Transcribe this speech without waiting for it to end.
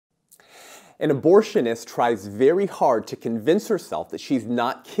An abortionist tries very hard to convince herself that she's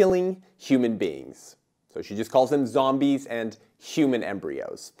not killing human beings. So she just calls them zombies and human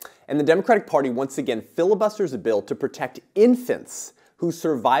embryos. And the Democratic Party once again filibusters a bill to protect infants who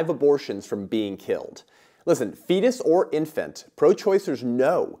survive abortions from being killed. Listen, fetus or infant, pro-choicers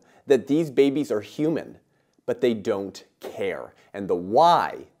know that these babies are human, but they don't care. And the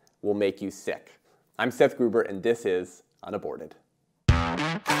why will make you sick. I'm Seth Gruber, and this is UnAborted.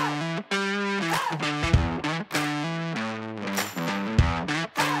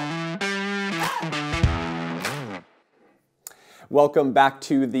 Welcome back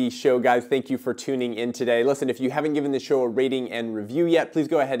to the show, guys. Thank you for tuning in today. Listen, if you haven't given the show a rating and review yet, please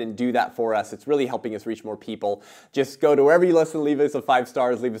go ahead and do that for us. It's really helping us reach more people. Just go to wherever you listen, leave us a 5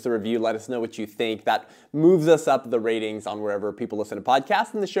 stars, leave us a review, let us know what you think. That moves us up the ratings on wherever people listen to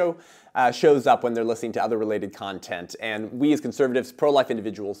podcasts, and the show shows up when they're listening to other related content. And we as conservatives, pro-life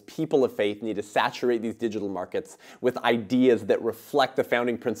individuals, people of faith need to saturate these digital markets with ideas that reflect the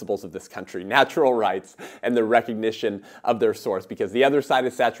founding principles of this country, natural rights, and the recognition of their source. Because the other side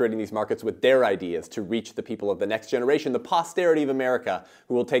is saturating these markets with their ideas to reach the people of the next generation, the posterity of America,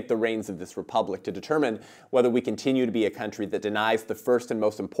 who will take the reins of this republic to determine whether we continue to be a country that denies the first and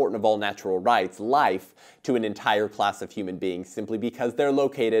most important of all natural rights, life, to an entire class of human beings simply because they're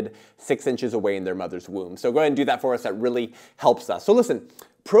located 6 inches away in their mother's womb. So go ahead and do that for us. That really helps us. So listen,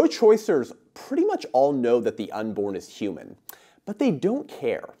 pro-choicers pretty much all know that the unborn is human, but they don't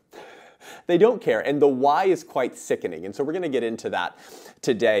care. They don't care, and the why is quite sickening, and so we're going to get into that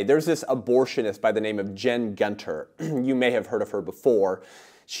today. There's this abortionist by the name of Jen Gunter. You may have heard of her before.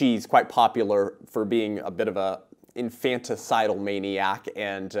 She's quite popular for being a bit of a infanticidal maniac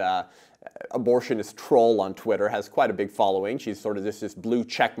and abortionist troll on Twitter, has quite a big following. She's sort of this blue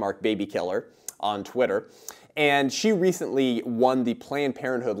checkmark baby killer on Twitter. And she recently won the Planned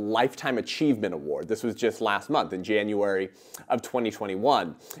Parenthood Lifetime Achievement Award. This was just last month in January of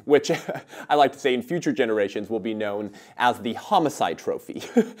 2021, which I like to say in future generations will be known as the homicide trophy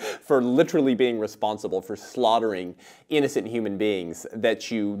for literally being responsible for slaughtering innocent human beings, that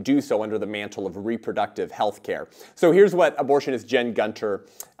you do so under the mantle of reproductive health care. So here's what abortionist Jen Gunter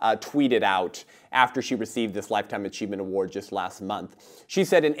tweeted out after she received this Lifetime Achievement Award just last month. She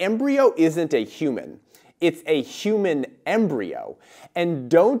said, "An embryo isn't a human. It's a human embryo.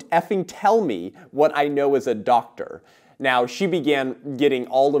 And don't effing tell me what I know as a doctor." Now, she began getting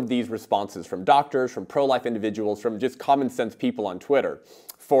all of these responses from doctors, from pro-life individuals, from just common sense people on Twitter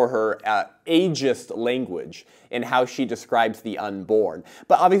for her ageist language in how she describes the unborn.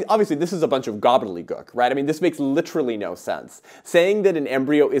 But obviously, this is a bunch of gobbledygook, right? I mean, this makes literally no sense. Saying that an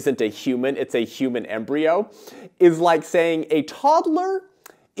embryo isn't a human, it's a human embryo, is like saying a toddler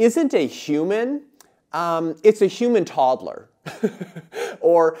isn't a human, it's a human toddler.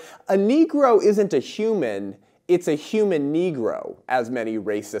 Or a Negro isn't a human, it's a human Negro, as many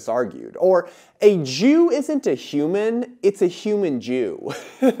racists argued. Or a Jew isn't a human, it's a human Jew.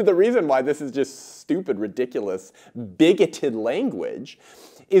 The reason why this is just stupid, ridiculous, bigoted language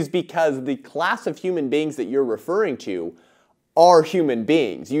is because the class of human beings that you're referring to are human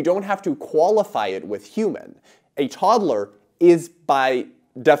beings. You don't have to qualify it with human. A toddler is by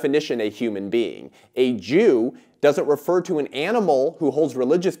definition a human being. A Jew doesn't refer to an animal who holds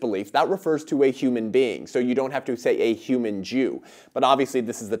religious beliefs. That refers to a human being. So you don't have to say a human Jew. But obviously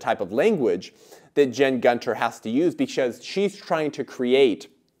this is the type of language that Jen Gunter has to use because she's trying to create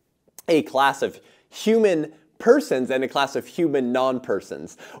a class of human persons and a class of human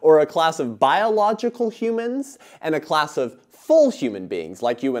non-persons, or a class of biological humans and a class of full human beings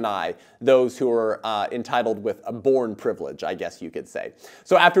like you and I, those who are entitled with a born privilege, I guess you could say.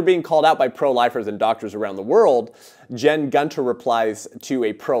 So after being called out by pro-lifers and doctors around the world, Jen Gunter replies to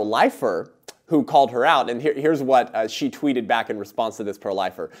a pro-lifer who called her out, and here's what she tweeted back in response to this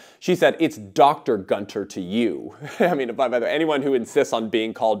pro-lifer. She said, "It's Dr. Gunter to you." I mean, by the way, anyone who insists on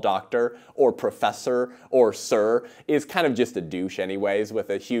being called doctor or professor or sir is kind of just a douche anyways, with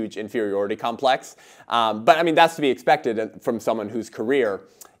a huge inferiority complex. But I mean, that's to be expected from someone whose career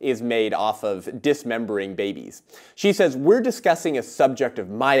is made off of dismembering babies. She says, "We're discussing a subject of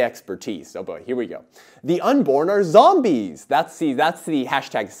my expertise." Oh boy, here we go. "The unborn are zombies." That's the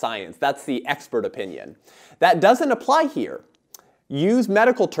hashtag science. That's the expert opinion. That doesn't apply here. use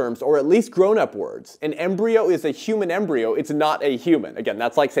medical terms or at least grown-up words. An embryo is a human embryo. It's not a human. Again,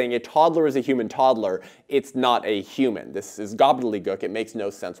 that's like saying a toddler is a human toddler. It's not a human. This is gobbledygook. It makes no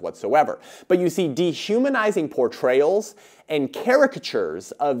sense whatsoever. But you see, dehumanizing portrayals and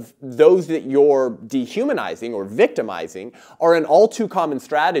caricatures of those that you're dehumanizing or victimizing are an all too common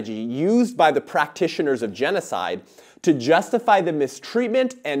strategy used by the practitioners of genocide to justify the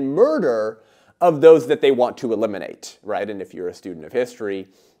mistreatment and murder of those that they want to eliminate, right? And if you're a student of history,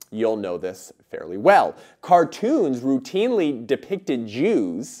 you'll know this fairly well. Cartoons routinely depicted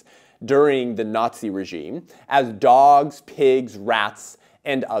Jews during the Nazi regime as dogs, pigs, rats,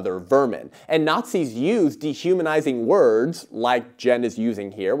 and other vermin. And Nazis used dehumanizing words like Jen is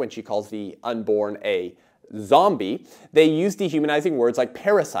using here when she calls the unborn a zombie. They use dehumanizing words like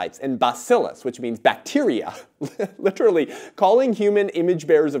parasites and bacillus, which means bacteria. Literally calling human image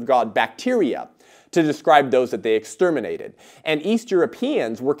bearers of God bacteria to describe those that they exterminated. And East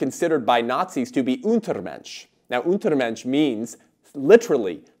Europeans were considered by Nazis to be Untermensch. Now, Untermensch means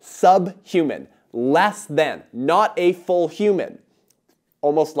literally subhuman, less than, not a full human.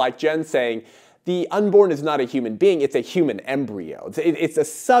 Almost like Jen saying, the unborn is not a human being, it's a human embryo. It's a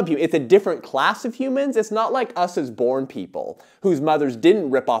subhuman, it's a different class of humans. It's not like us as born people, whose mothers didn't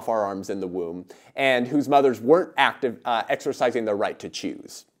rip off our arms in the womb, and whose mothers weren't exercising their right to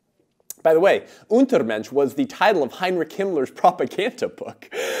choose. By the way, Untermensch was the title of Heinrich Himmler's propaganda book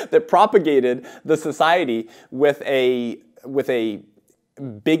that propagated the society with a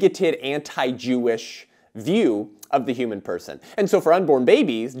bigoted, anti-Jewish view of the human person. And so for unborn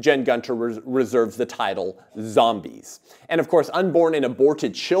babies, Jen Gunter reserves the title zombies. And of course, unborn and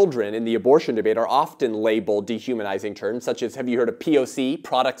aborted children in the abortion debate are often labeled dehumanizing terms, such as, have you heard of POC,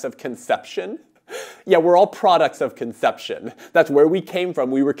 products of conception? Yeah, we're all products of conception. That's where we came from.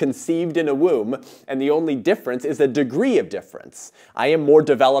 We were conceived in a womb, and the only difference is a degree of difference. I am more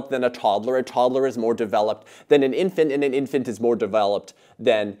developed than a toddler is more developed than an infant, and an infant is more developed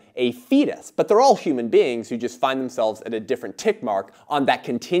than a fetus. But they're all human beings who just find themselves at a different tick mark on that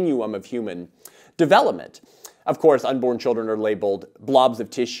continuum of human development. Of course, unborn children are labeled blobs of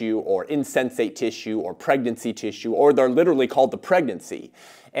tissue or insensate tissue or pregnancy tissue, or they're literally called the pregnancy.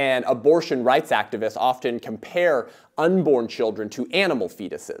 And abortion rights activists often compare unborn children to animal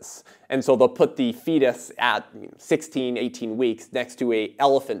fetuses. And so they'll put the fetus at 16, 18 weeks next to an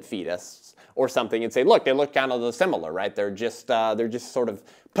elephant fetus or something and say, look, they look kind of similar, right? They're just sort of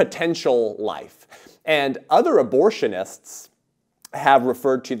potential life. And other abortionists have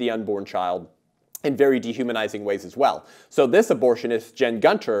referred to the unborn child in very dehumanizing ways as well. So this abortionist, Jen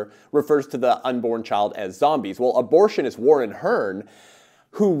Gunter, refers to the unborn child as zombies. Well, abortionist Warren Hearn,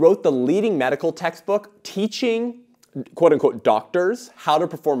 who wrote the leading medical textbook teaching, quote-unquote, doctors how to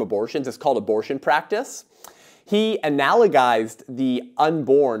perform abortions, it's called Abortion Practice. He analogized the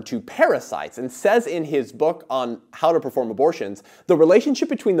unborn to parasites and says in his book on how to perform abortions, the relationship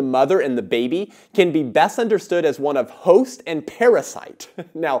between the mother and the baby can be best understood as one of host and parasite.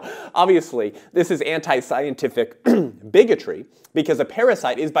 Now, obviously, this is anti-scientific bigotry because a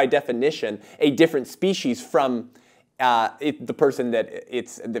parasite is by definition a different species from the person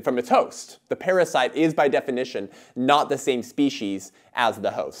that from its host. The parasite is by definition not the same species as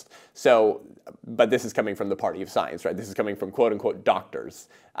the host. So, but this is coming from the party of science, right? This is coming from quote-unquote doctors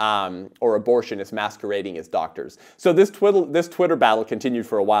or abortionists masquerading as doctors. So this Twitter battle continued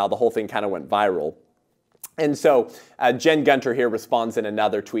for a while. The whole thing kind of went viral. And so Jen Gunter here responds in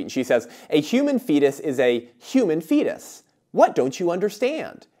another tweet, and she says, "A human fetus is a human fetus. What don't you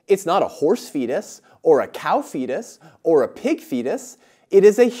understand? It's not a horse fetus, or a cow fetus, or a pig fetus. It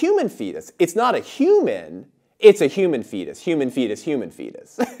is a human fetus. It's not a human, it's a human fetus. Human fetus, human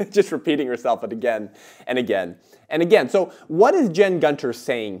fetus." Just repeating herself again and again and again. So what is Jen Gunter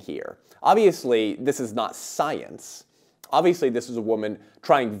saying here? Obviously, this is not science. Obviously, this is a woman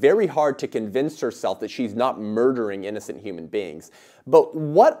trying very hard to convince herself that she's not murdering innocent human beings. But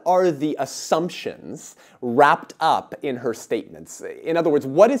what are the assumptions wrapped up in her statements? In other words,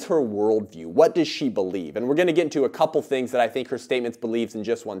 what is her worldview? What does she believe? And we're going to get into a couple things that I think her statements believes in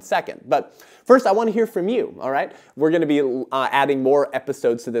just one second. But first, I want to hear from you, all right? We're going to be adding more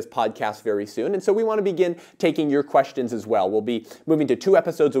episodes to this podcast very soon, and so we want to begin taking your questions as well. We'll be moving to 2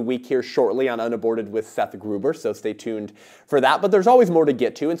 episodes a week here shortly on Unaborted with Seth Gruber, so stay tuned for that. But there's always more to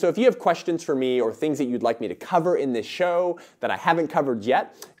get to, and so if you have questions for me or things that you'd like me to cover in this show that I haven't covered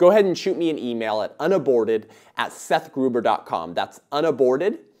yet, go ahead and shoot me an email at unaborted@sethgruber.com. That's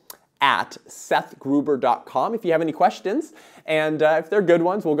unaborted@sethgruber.com if you have any questions. And if they're good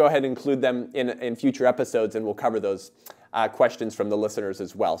ones, we'll go ahead and include them in future episodes, and we'll cover those questions from the listeners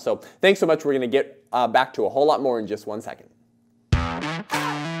as well. So thanks so much. We're going to get back to a whole lot more in just one second.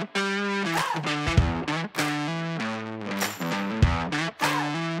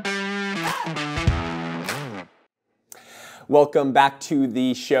 Welcome back to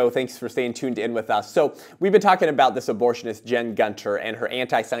the show. Thanks for staying tuned in with us. So we've been talking about this abortionist Jen Gunter and her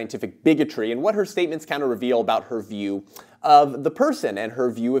anti-scientific bigotry and what her statements kind of reveal about her view of the person and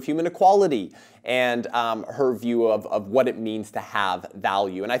her view of human equality and her view of what it means to have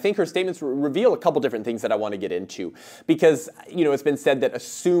value. And I think her statements reveal a couple different things that I want to get into because, you know, it's been said that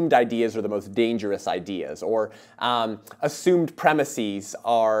assumed ideas are the most dangerous ideas, or assumed premises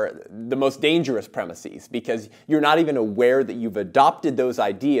are the most dangerous premises because you're not even aware that you've adopted those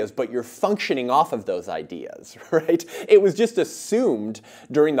ideas, but you're functioning off of those ideas, right? It was just assumed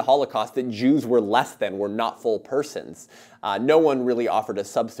during the Holocaust that Jews were less than, were not full persons. No one really offered a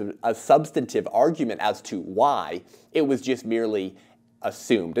substantive argument as to why. It was just merely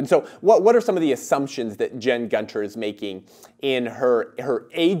assumed. And so what are some of the assumptions that Jen Gunter is making in her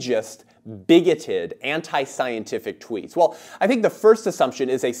ageist, bigoted, anti-scientific tweets? Well, I think the first assumption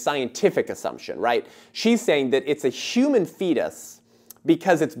is a scientific assumption, right? She's saying that it's a human fetus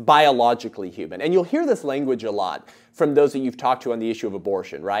because it's biologically human. And you'll hear this language a lot from those that you've talked to on the issue of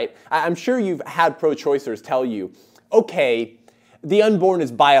abortion, right? I'm sure you've had pro-choicers tell you, okay, the unborn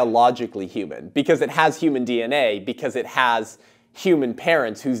is biologically human because it has human DNA, because it has human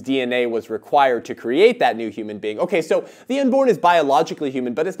parents whose DNA was required to create that new human being. Okay, so the unborn is biologically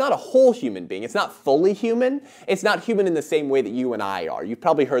human, but it's not a whole human being. It's not fully human. It's not human in the same way that you and I are. You've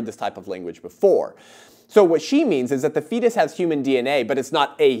probably heard this type of language before. So what she means is that the fetus has human DNA, but it's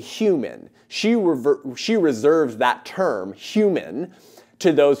not a human. She reserves that term, human,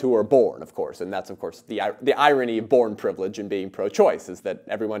 to those who are born, of course. And that's, of course, the irony of born privilege and being pro-choice is that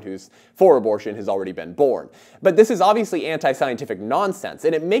everyone who's for abortion has already been born. But this is obviously anti-scientific nonsense,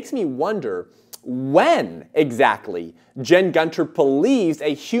 and it makes me wonder when exactly Jen Gunter believes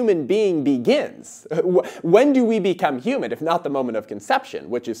a human being begins. When do we become human, if not the moment of conception,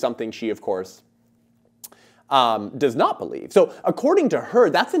 which is something she, of course, does not believe. So according to her,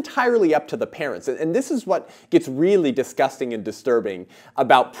 that's entirely up to the parents. And this is what gets really disgusting and disturbing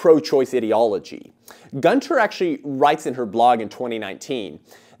about pro-choice ideology. Gunter actually writes in her blog in 2019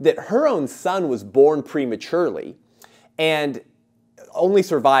 that her own son was born prematurely and only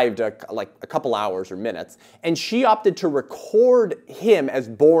survived like a couple hours or minutes, and she opted to record him as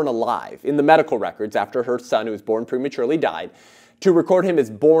born alive in the medical records after her son, who was born prematurely, died, to record him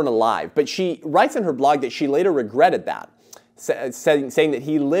as born alive. But she writes in her blog that she later regretted that, saying that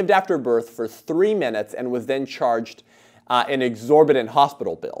he lived after birth for 3 minutes and was then charged an exorbitant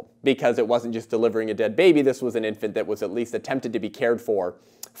hospital bill because it wasn't just delivering a dead baby. This was an infant that was at least attempted to be cared for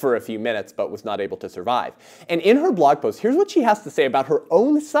a few minutes but was not able to survive. And in her blog post, here's what she has to say about her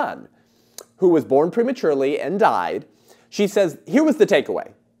own son, who was born prematurely and died. She says, here was the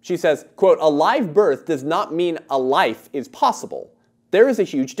takeaway. She says, quote, "A live birth does not mean a life is possible. There is a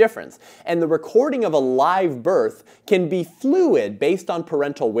huge difference. And the recording of a live birth can be fluid based on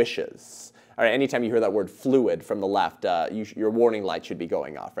parental wishes." All right, anytime you hear that word fluid from the left, your warning light should be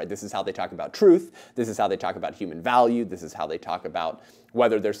going off, right? This is how they talk about truth. This is how they talk about human value. This is how they talk about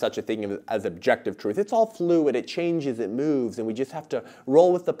whether there's such a thing as objective truth. It's all fluid. It changes. It moves. And we just have to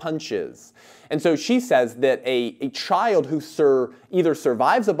roll with the punches. And so she says that a child who either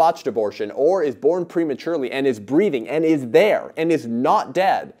survives a botched abortion or is born prematurely and is breathing and is there and is not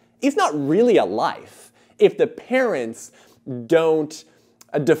dead is not really a life if the parents don't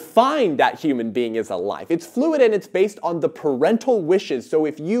define that human being as a life. It's fluid and it's based on the parental wishes. So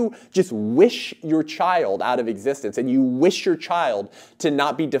if you just wish your child out of existence and you wish your child to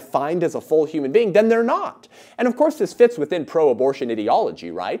not be defined as a full human being, then they're not. And of course this fits within pro-abortion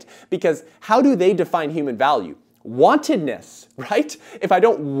ideology, right? Because how do they define human value? Wantedness, right? If I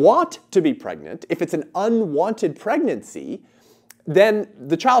don't want to be pregnant, if it's an unwanted pregnancy, then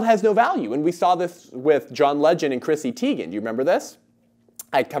the child has no value. And we saw this with John Legend and Chrissy Teigen. Do you remember this?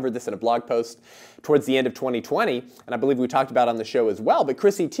 I covered this in a blog post towards the end of 2020, and I believe we talked about it on the show as well. But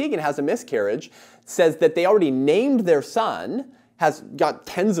Chrissy Teigen has a miscarriage, says that they already named their son, has got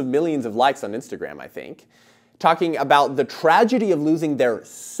tens of millions of likes on Instagram, I think, talking about the tragedy of losing their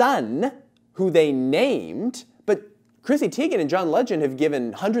son, who they named. But Chrissy Teigen and John Legend have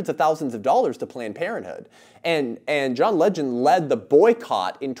given hundreds of thousands of dollars to Planned Parenthood. And John Legend led the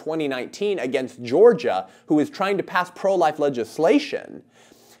boycott in 2019 against Georgia, who is trying to pass pro-life legislation,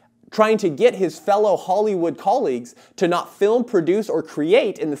 trying to get his fellow Hollywood colleagues to not film, produce, or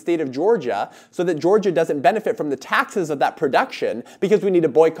create in the state of Georgia so that Georgia doesn't benefit from the taxes of that production, because we need to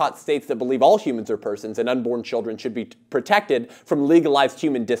boycott states that believe all humans are persons and unborn children should be protected from legalized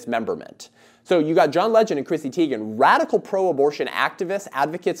human dismemberment. So you got John Legend and Chrissy Teigen, radical pro-abortion activists,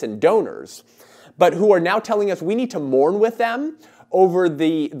 advocates, and donors, but who are now telling us we need to mourn with them over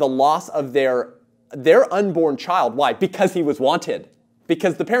the loss of their their unborn child. Why? Because he was wanted.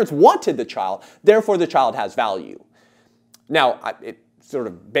 Because the parents wanted the child, therefore the child has value. Now, it sort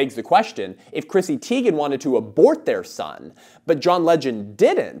of begs the question, if Chrissy Teigen wanted to abort their son, but John Legend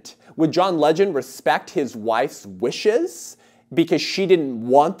didn't, would John Legend respect his wife's wishes because she didn't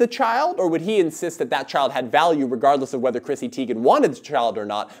want the child? Or would he insist that that child had value regardless of whether Chrissy Teigen wanted the child or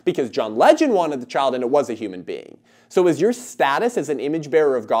not, because John Legend wanted the child and it was a human being? So is your status as an image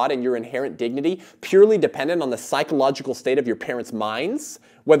bearer of God and your inherent dignity purely dependent on the psychological state of your parents' minds,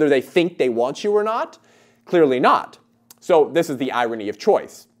 whether they think they want you or not? Clearly not. So this is the irony of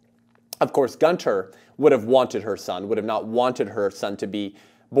choice. Of course, Gunter would have wanted her son, would have not wanted her son to be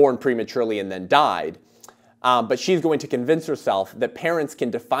born prematurely and then died. But she's going to convince herself that parents can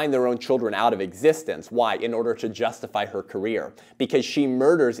define their own children out of existence. Why? In order to justify her career. Because she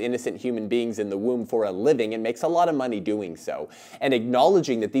murders innocent human beings in the womb for a living and makes a lot of money doing so. And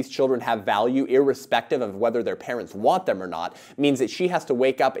acknowledging that these children have value irrespective of whether their parents want them or not means that she has to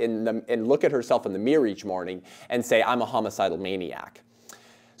wake up and look at herself in the mirror each morning and say, I'm a homicidal maniac.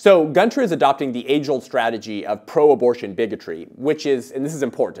 So Gunter is adopting the age-old strategy of pro-abortion bigotry, which is, and this is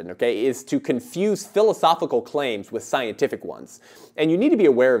important, okay, is to confuse philosophical claims with scientific ones. And you need to be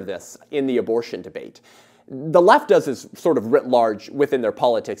aware of this in the abortion debate. The left does this sort of writ large within their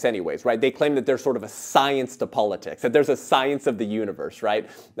politics anyways, right? They claim that there's sort of a science to politics, that there's a science of the universe, right?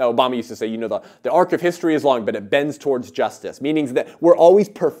 Now, Obama used to say, you know, the arc of history is long, but it bends towards justice, meaning that we're always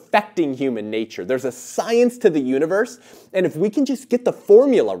perfecting human nature. There's a science to the universe, and if we can just get the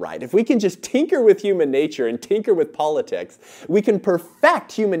formula right, if we can just tinker with human nature and tinker with politics, we can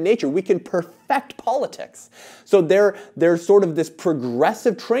perfect human nature, we can perfect politics. So there's sort of this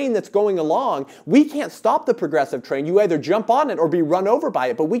progressive train that's going along. We can't stop the progressive train. You either jump on it or be run over by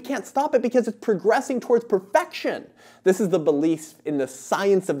it, but we can't stop it because it's progressing towards perfection. This is the belief in the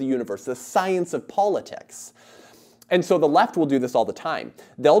science of the universe, the science of politics. And so the left will do this all the time.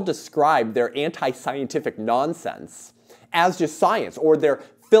 They'll describe their anti-scientific nonsense as just science, or their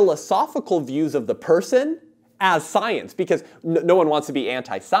philosophical views of the person as science, because no one wants to be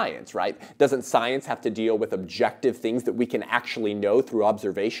anti-science, right? Doesn't science have to deal with objective things that we can actually know through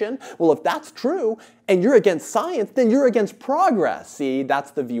observation? Well, if that's true, and you're against science, then you're against progress. See,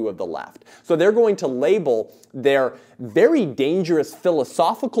 that's the view of the left. So they're going to label their very dangerous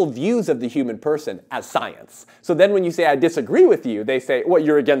philosophical views of the human person as science. So then when you say, I disagree with you, they say, what,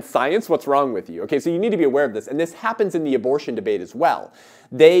 you're against science? What's wrong with you? Okay, so you need to be aware of this. And this happens in the abortion debate as well.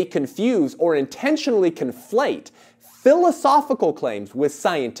 They confuse or intentionally conflate philosophical claims with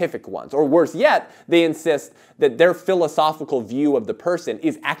scientific ones. Or worse yet, they insist that their philosophical view of the person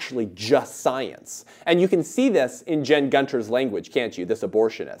is actually just science. And you can see this in Jen Gunter's language, can't you, this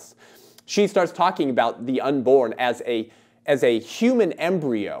abortionist? She starts talking about the unborn as a human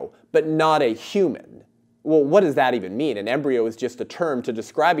embryo, but not a human. Well, what does that even mean? An embryo is just a term to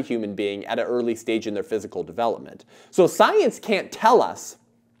describe a human being at an early stage in their physical development. So science can't tell us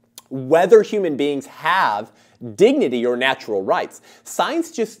whether human beings have dignity or natural rights.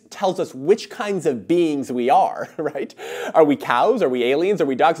 Science just tells us which kinds of beings we are, right? Are we cows? Are we aliens? Are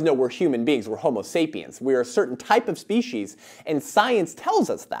we dogs? No, we're human beings. We're Homo sapiens. We're a certain type of species, and science tells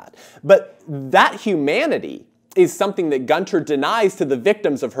us that. But that humanity is something that Gunter denies to the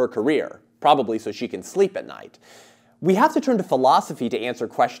victims of her career, probably so she can sleep at night. We have to turn to philosophy to answer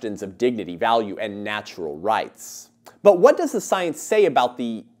questions of dignity, value, and natural rights. But what does the science say about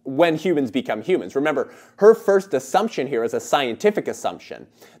when humans become humans? Remember, her first assumption here is a scientific assumption,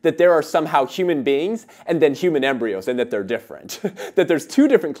 that there are somehow human beings and then human embryos, and that they're different. That there's two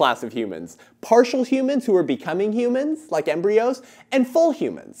different classes of humans. Partial humans who are becoming humans, like embryos, and full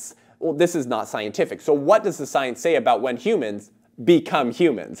humans. Well, this is not scientific. So what does the science say about when humans become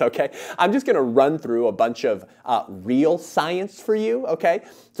humans, okay? I'm just going to run through a bunch of real science for you, okay?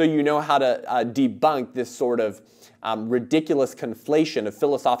 So you know how to debunk this sort of ridiculous conflation of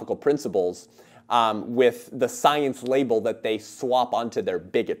philosophical principles with the science label that they swap onto their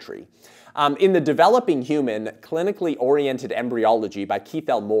bigotry. In The Developing Human, Clinically Oriented Embryology by Keith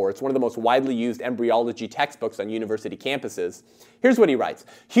L. Moore, it's one of the most widely used embryology textbooks on university campuses. Here's what he writes.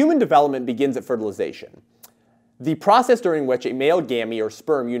 Human development begins at fertilization, the process during which a male gamete or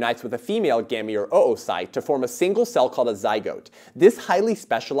sperm unites with a female gamete or oocyte to form a single cell called a zygote. This highly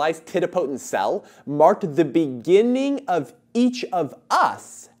specialized titipotent cell marked the beginning of each of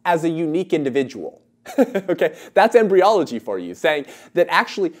us as a unique individual. Okay, that's embryology for you, saying that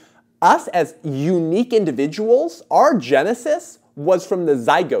actually us as unique individuals, our genesis was from the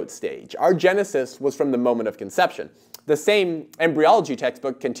zygote stage. Our genesis was from the moment of conception. The same embryology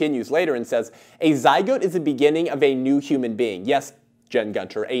textbook continues later and says, a zygote is the beginning of a new human being. Yes, Jen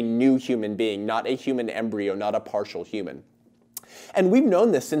Gunter, a new human being, not a human embryo, not a partial human. And we've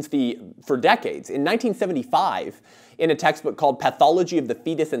known this for decades. In 1975, in a textbook called Pathology of the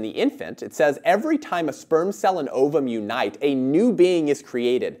Fetus and the Infant, it says, every time a sperm cell and ovum unite, a new being is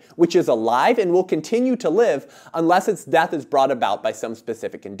created, which is alive and will continue to live unless its death is brought about by some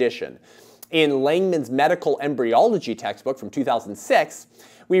specific condition. In Langman's Medical Embryology textbook from 2006,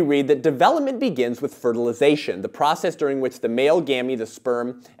 we read that development begins with fertilization, the process during which the male gamete, the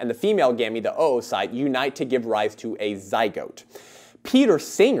sperm, and the female gamete, the oocyte, unite to give rise to a zygote. Peter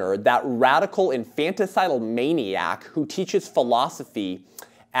Singer, that radical infanticidal maniac who teaches philosophy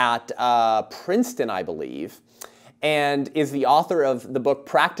at Princeton, I believe, and is the author of the book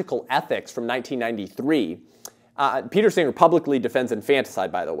Practical Ethics from 1993, Peter Singer publicly defends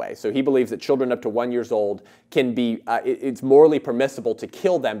infanticide, by the way. So he believes that children up to 1 year old can be, it's morally permissible to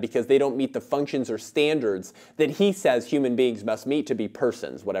kill them because they don't meet the functions or standards that he says human beings must meet to be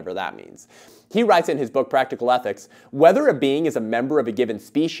persons, whatever that means. He writes in his book, Practical Ethics, whether a being is a member of a given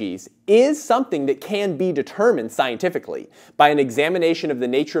species is something that can be determined scientifically by an examination of the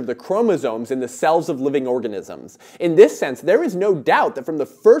nature of the chromosomes in the cells of living organisms. In this sense, there is no doubt that from the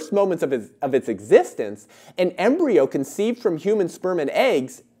first moments of its existence, an embryo conceived from human sperm and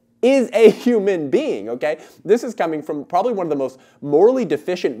eggs is a human being, okay? This is coming from probably one of the most morally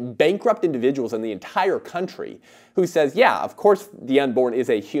deficient, bankrupt individuals in the entire country who says, yeah, of course the unborn is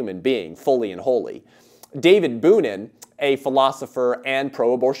a human being, fully and wholly. David Boonin, a philosopher and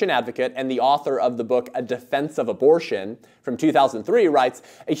pro-abortion advocate and the author of the book A Defense of Abortion from 2003, writes,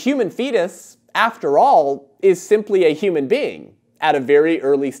 a human fetus, after all, is simply a human being at a very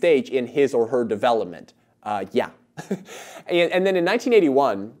early stage in his or her development. Yeah. And then in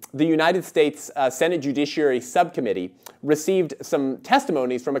 1981, the United States Senate Judiciary Subcommittee received some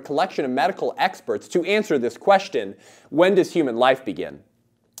testimonies from a collection of medical experts to answer this question, when does human life begin?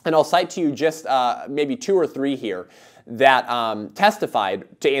 And I'll cite to you just maybe 2 or 3 here that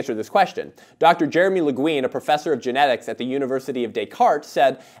testified to answer this question. Dr. Jeremy Le Guin, a professor of genetics at the University of Descartes,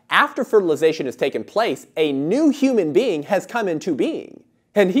 said, after fertilization has taken place, a new human being has come into being.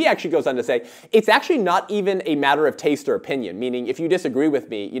 And he actually goes on to say, it's actually not even a matter of taste or opinion, meaning if you disagree with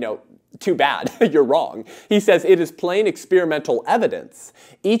me, you know, too bad, you're wrong. He says it is plain experimental evidence.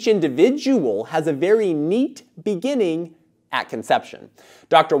 Each individual has a very neat beginning at conception.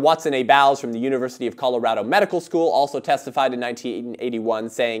 Dr. Watson A. Bowles from the University of Colorado Medical School also testified in 1981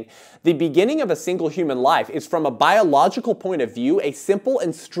 saying, the beginning of a single human life is from a biological point of view a simple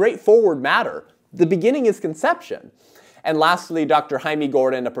and straightforward matter. The beginning is conception. And lastly, Dr. Jaime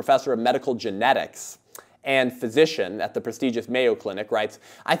Gordon, a professor of medical genetics and physician at the prestigious Mayo Clinic, writes,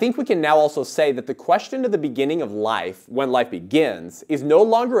 I think we can now also say that the question of the beginning of life, when life begins, is no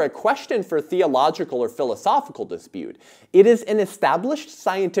longer a question for theological or philosophical dispute. It is an established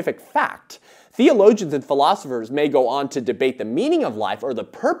scientific fact. Theologians and philosophers may go on to debate the meaning of life or the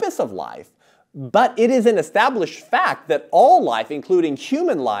purpose of life, but it is an established fact that all life, including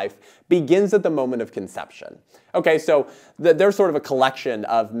human life, begins at the moment of conception. Okay, so there's sort of a collection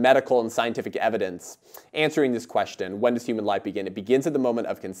of medical and scientific evidence answering this question, when does human life begin? It begins at the moment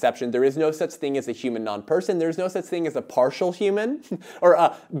of conception. There is no such thing as a human non-person. There's no such thing as a partial human or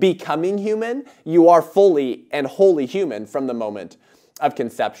a becoming human. You are fully and wholly human from the moment of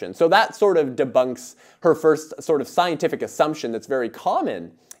conception. So that sort of debunks her first sort of scientific assumption that's very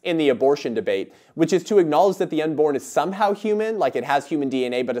common in the abortion debate, which is to acknowledge that the unborn is somehow human, like it has human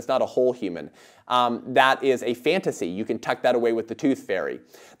DNA, but it's not a whole human. That is a fantasy. You can tuck that away with the tooth fairy.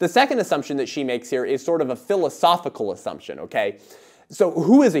 The second assumption that she makes here is sort of a philosophical assumption, okay? So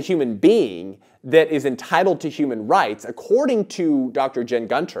who is a human being that is entitled to human rights, according to Dr. Jen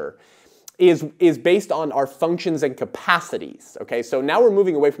Gunter, is based on our functions and capacities, okay? So now we're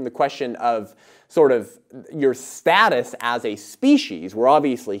moving away from the question of sort of your status as a species. We're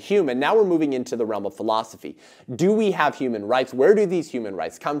obviously human. Now we're moving into the realm of philosophy. Do we have human rights? Where do these human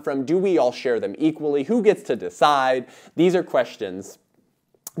rights come from? Do we all share them equally? Who gets to decide? These are questions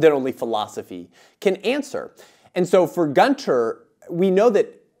that only philosophy can answer. And so for Gunter, we know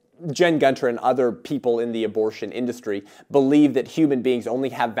that Jen Gunter and other people in the abortion industry believe that human beings only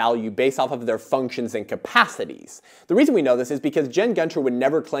have value based off of their functions and capacities. The reason we know this is because Jen Gunter would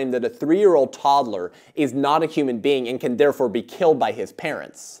never claim that a 3-year-old toddler is not a human being and can therefore be killed by his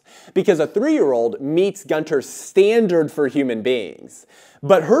parents. Because a 3-year-old meets Gunter's standard for human beings.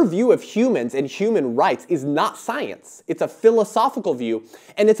 But her view of humans and human rights is not science. It's a philosophical view,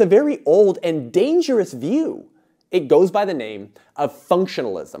 and it's a very old and dangerous view. It goes by the name of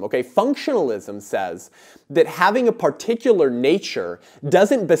functionalism, okay? Functionalism says that having a particular nature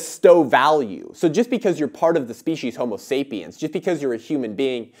doesn't bestow value. So just because you're part of the species Homo sapiens, just because you're a human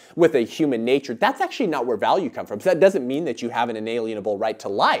being with a human nature, that's actually not where value comes from. So that doesn't mean that you have an inalienable right to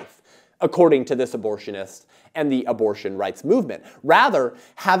life, according to this abortionist and the abortion rights movement. Rather,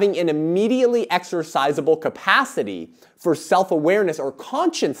 having an immediately exercisable capacity for self-awareness or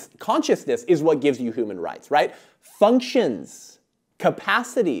consciousness is what gives you human rights, right? Functions,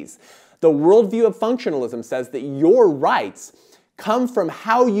 capacities. The worldview of functionalism says that your rights come from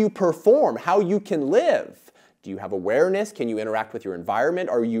how you perform, how you can live. Do you have awareness? Can you interact with your environment?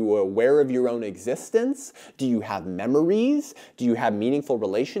 Are you aware of your own existence? Do you have memories? Do you have meaningful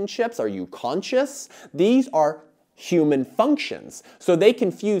relationships? Are you conscious? These are human functions. So they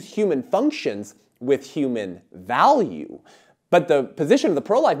confuse human functions with human value. But the position of the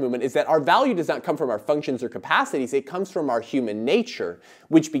pro-life movement is that our value does not come from our functions or capacities, it comes from our human nature,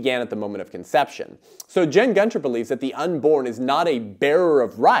 which began at the moment of conception. So Jen Gunter believes that the unborn is not a bearer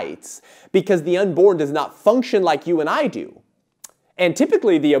of rights because the unborn does not function like you and I do. And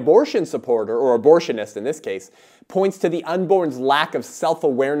typically the abortion supporter, or abortionist in this case, points to the unborn's lack of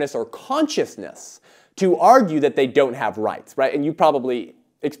self-awareness or consciousness to argue that they don't have rights, right? And you probably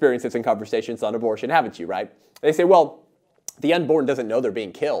experienced this in conversations on abortion, haven't you, right? They say, well, the unborn doesn't know they're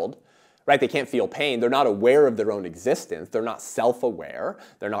being killed, right? They can't feel pain. They're not aware of their own existence. They're not self-aware.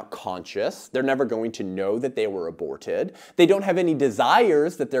 They're not conscious. They're never going to know that they were aborted. They don't have any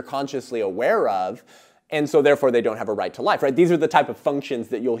desires that they're consciously aware of, and so therefore they don't have a right to life, right? These are the type of functions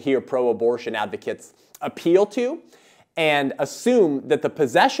that you'll hear pro-abortion advocates appeal to and assume that the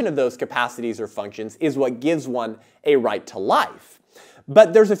possession of those capacities or functions is what gives one a right to life.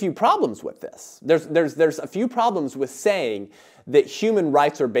 But there's a few problems with this. There's a few problems with saying that human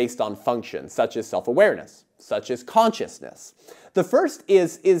rights are based on functions, such as self-awareness, such as consciousness. The first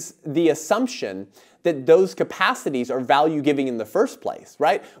is the assumption that those capacities are value-giving in the first place,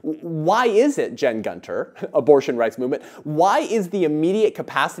 right? Why is it, Jen Gunter, abortion rights movement, why is the immediate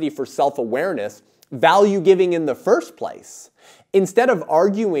capacity for self-awareness value-giving in the first place? Instead of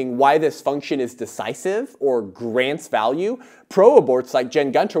arguing why this function is decisive or grants value, pro-aborts like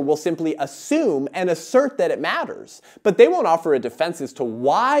Jen Gunter will simply assume and assert that it matters. But they won't offer a defense as to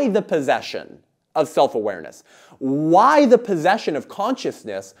why the possession of self-awareness, why the possession of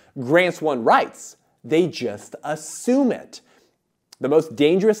consciousness grants one rights. They just assume it. The most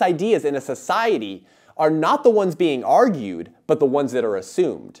dangerous ideas in a society are not the ones being argued, but the ones that are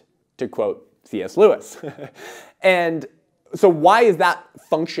assumed, to quote C.S. Lewis. And so why is that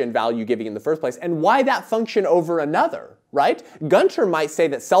function value-giving in the first place? And why that function over another, right? Gunter might say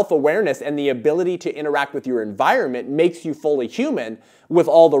that self-awareness and the ability to interact with your environment makes you fully human with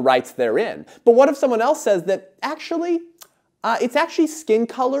all the rights therein. But what if someone else says that actually, it's actually skin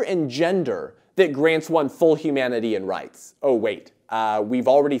color and gender that grants one full humanity and rights? Oh, wait. We've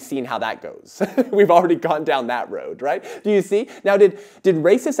already seen how that goes. We've already gone down that road, right? Do you see? Now, did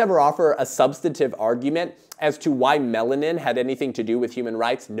racists ever offer a substantive argument as to why melanin had anything to do with human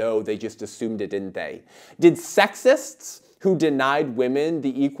rights? No, they just assumed it, didn't they? Did sexists who denied women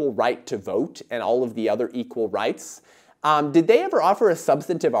the equal right to vote and all of the other equal rights, did they ever offer a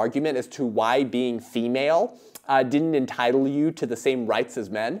substantive argument as to why being female didn't entitle you to the same rights as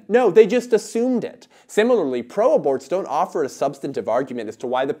men? No, they just assumed it. Similarly, pro-aborts don't offer a substantive argument as to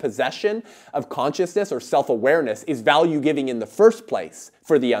why the possession of consciousness or self-awareness is value-giving in the first place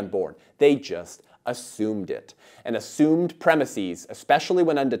for the unborn. They just assumed it. And assumed premises, especially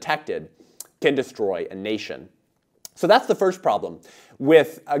when undetected, can destroy a nation. So that's the first problem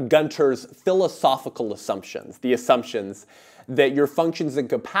with Gunter's philosophical assumptions, the assumptions that your functions and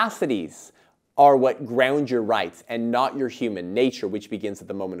capacities are what ground your rights and not your human nature, which begins at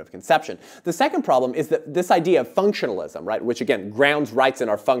the moment of conception. The second problem is that this idea of functionalism, right, which again grounds rights in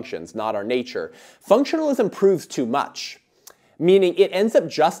our functions, not our nature. Functionalism proves too much, meaning it ends up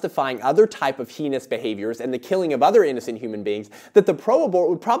justifying other type of heinous behaviors and the killing of other innocent human beings that the pro-abort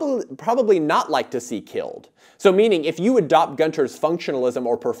would probably not like to see killed. So meaning if you adopt Gunter's functionalism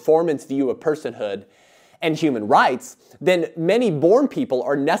or performance view of personhood and human rights, then many born people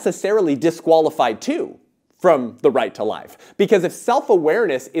are necessarily disqualified too from the right to life. Because if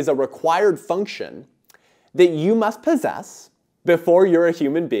self-awareness is a required function that you must possess before you're a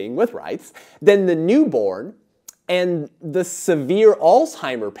human being with rights, then the newborn and the severe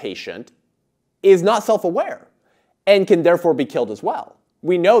Alzheimer patient is not self-aware and can therefore be killed as well.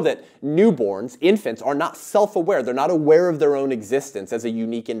 We know that newborns, infants, are not self-aware. They're not aware of their own existence as a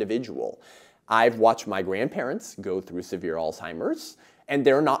unique individual. I've watched my grandparents go through severe Alzheimer's, and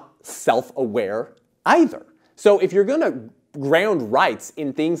they're not self-aware either. So if you're going to ground rights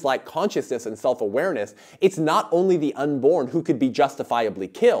in things like consciousness and self-awareness, it's not only the unborn who could be justifiably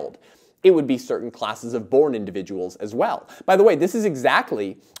killed. It would be certain classes of born individuals as well. By the way, this is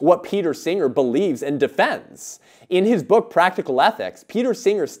exactly what Peter Singer believes and defends. In his book, Practical Ethics, Peter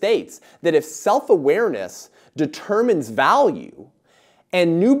Singer states that if self-awareness determines value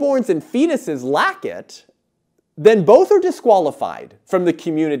and newborns and fetuses lack it, then both are disqualified from the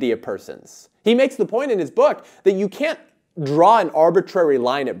community of persons. He makes the point in his book that you can't draw an arbitrary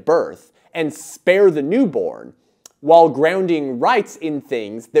line at birth and spare the newborn while grounding rights in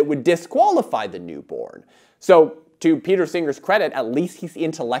things that would disqualify the newborn. So, to Peter Singer's credit, at least he's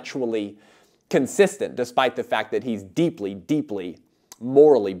intellectually consistent, despite the fact that he's deeply, deeply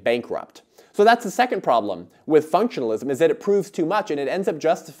morally bankrupt. So that's the second problem with functionalism, is that it proves too much and it ends up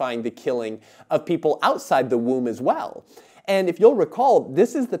justifying the killing of people outside the womb as well. And if you'll recall,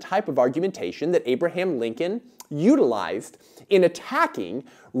 this is the type of argumentation that Abraham Lincoln utilized in attacking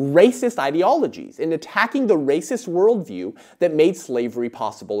racist ideologies, in attacking the racist worldview that made slavery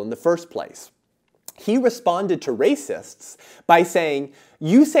possible in the first place. He responded to racists by saying,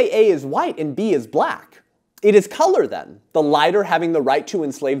 you say A is white and B is black. It is color then, the lighter having the right to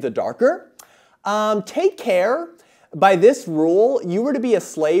enslave the darker? Take care. By this rule, you were to be a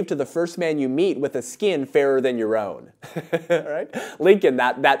slave to the first man you meet with a skin fairer than your own. Right? Lincoln,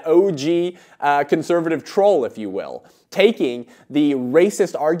 that OG conservative troll, if you will, taking the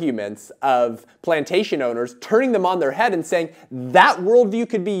racist arguments of plantation owners, turning them on their head and saying that worldview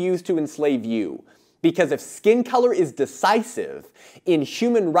could be used to enslave you. Because if skin color is decisive in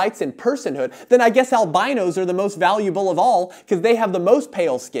human rights and personhood, then I guess albinos are the most valuable of all because they have the most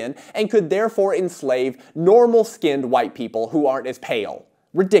pale skin and could therefore enslave normal-skinned white people who aren't as pale.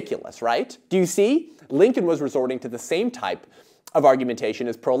 Ridiculous, right? Do you see? Lincoln was resorting to the same type of argumentation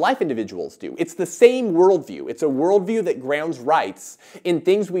as pro-life individuals do. It's the same worldview. It's a worldview that grounds rights in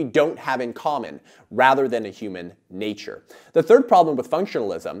things we don't have in common, rather than a human nature. The third problem with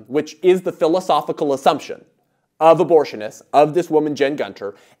functionalism, which is the philosophical assumption of abortionists, of this woman Jen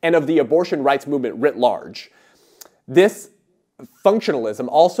Gunter, and of the abortion rights movement writ large, this functionalism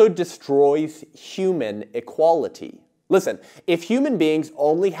also destroys human equality. Listen, if human beings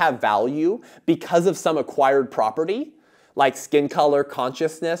only have value because of some acquired property, like skin color,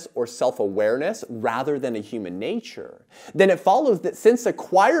 consciousness, or self-awareness, rather than a human nature, then it follows that since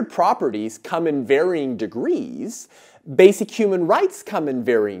acquired properties come in varying degrees, basic human rights come in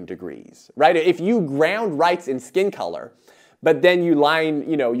varying degrees, right? If you ground rights in skin color, but then you line,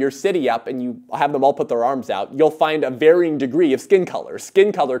 your city up and you have them all put their arms out, you'll find a varying degree of skin color.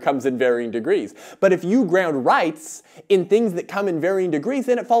 Skin color comes in varying degrees. But if you ground rights in things that come in varying degrees,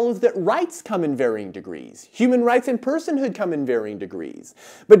 then it follows that rights come in varying degrees. Human rights and personhood come in varying degrees.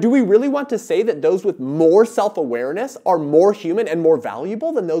 But do we really want to say that those with more self-awareness are more human and more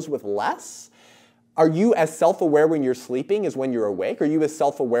valuable than those with less? Are you as self-aware when you're sleeping as when you're awake? Are you as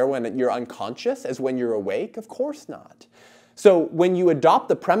self-aware when you're unconscious as when you're awake? Of course not. So when you adopt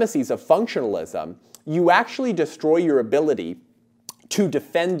the premises of functionalism, you actually destroy your ability to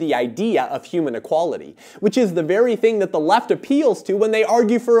defend the idea of human equality, which is the very thing that the left appeals to when they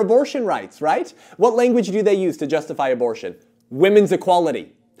argue for abortion rights, right? What language do they use to justify abortion? Women's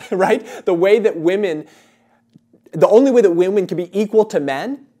equality, right? The only way that women can be equal to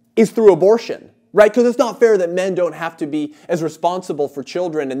men is through abortion. Right? Because it's not fair that men don't have to be as responsible for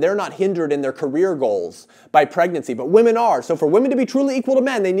children and they're not hindered in their career goals by pregnancy, but women are. So for women to be truly equal to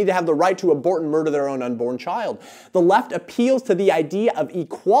men, they need to have the right to abort and murder their own unborn child. The left appeals to the idea of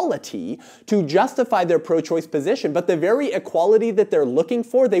equality to justify their pro-choice position, but the very equality that they're looking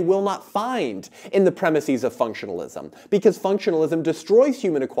for, they will not find in the premises of functionalism, because functionalism destroys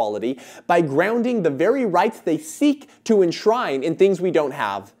human equality by grounding the very rights they seek to enshrine in things we don't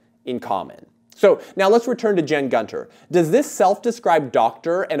have in common. So now let's return to Jen Gunter. Does this self-described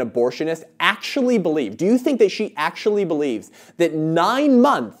doctor and abortionist actually believe, do you think that she actually believes that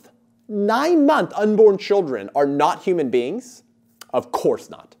 9-month unborn children are not human beings? Of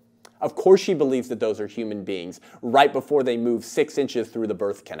course not. Of course she believes that those are human beings right before they move 6 inches through the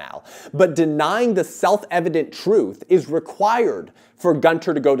birth canal. But denying the self-evident truth is required for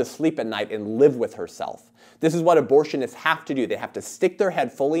Gunter to go to sleep at night and live with herself. This is what abortionists have to do. They have to stick their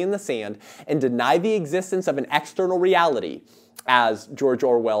head fully in the sand and deny the existence of an external reality as George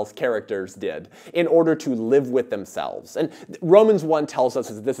Orwell's characters did, in order to live with themselves. And Romans 1 tells us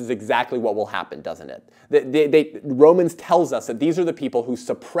that this is exactly what will happen, doesn't it? Romans tells us that these are the people who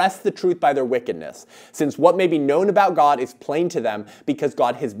suppress the truth by their wickedness, since what may be known about God is plain to them because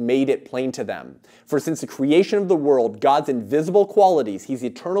God has made it plain to them. For since the creation of the world, God's invisible qualities, his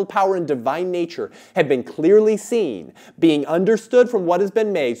eternal power and divine nature, have been clearly seen, being understood from what has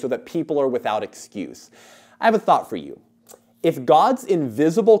been made, so that people are without excuse. I have a thought for you. If God's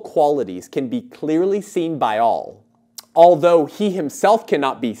invisible qualities can be clearly seen by all, although he himself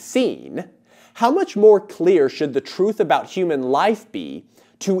cannot be seen, how much more clear should the truth about human life be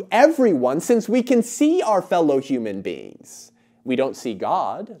to everyone, since we can see our fellow human beings? We don't see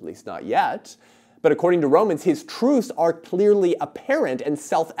God, at least not yet, but according to Romans, his truths are clearly apparent and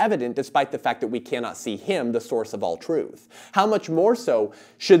self-evident despite the fact that we cannot see him, the source of all truth. How much more so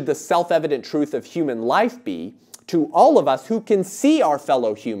should the self-evident truth of human life be to all of us who can see our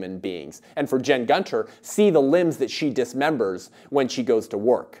fellow human beings, and for Jen Gunter, see the limbs that she dismembers when she goes to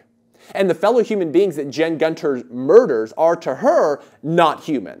work. And the fellow human beings that Jen Gunter murders are to her not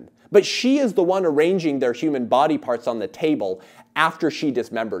human, but she is the one arranging their human body parts on the table after she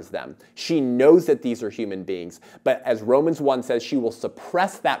dismembers them. She knows that these are human beings, but as Romans 1 says, she will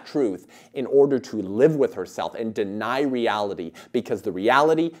suppress that truth in order to live with herself and deny reality, because the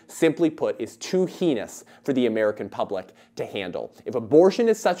reality, simply put, is too heinous for the American public to handle. If abortion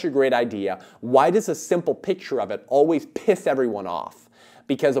is such a great idea, why does a simple picture of it always piss everyone off?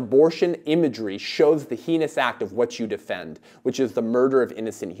 Because abortion imagery shows the heinous act of what you defend, which is the murder of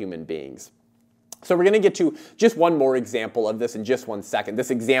innocent human beings. So we're going to get to just one more example of this in just 1 second. This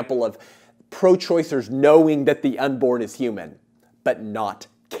example of pro-choicers knowing that the unborn is human, but not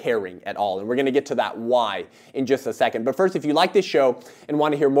caring at all. And we're going to get to that why in just a second. But first, if you like this show and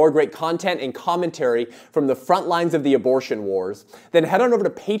want to hear more great content and commentary from the front lines of the abortion wars, then head on over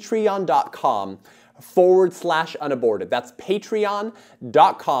to patreon.com/unaborted. That's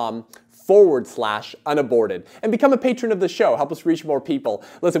patreon.com/unaborted, and become a patron of the show. Help us reach more people.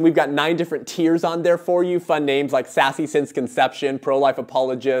 Listen, we've got 9 different tiers on there for you. Fun names like Sassy Since Conception, Pro-Life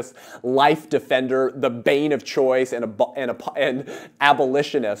Apologist, Life Defender, The Bane of Choice, and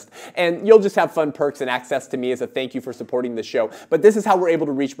Abolitionist. And you'll just have fun perks and access to me as a thank you for supporting the show. But this is how we're able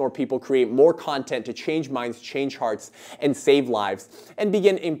to reach more people, create more content to change minds, change hearts, and save lives, and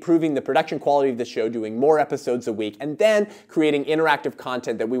begin improving the production quality of the show, doing more episodes a week, and then creating interactive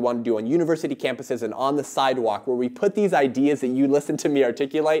content that we want to do on university campuses and on the sidewalk, where we put these ideas that you listen to me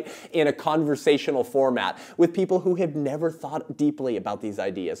articulate in a conversational format with people who have never thought deeply about these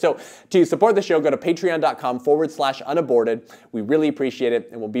ideas. So to support the show, go to patreon.com/unaborted. We really appreciate it,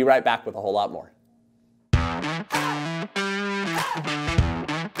 and we'll be right back with a whole lot more.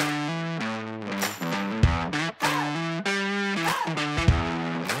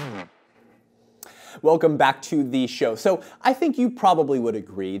 Welcome back to the show. So I think you probably would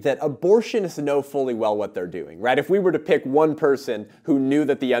agree that abortionists know fully well what they're doing, right? If we were to pick one person who knew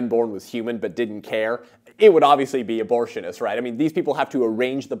that the unborn was human but didn't care, it would obviously be abortionists, right? I mean, these people have to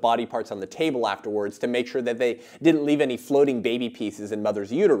arrange the body parts on the table afterwards to make sure that they didn't leave any floating baby pieces in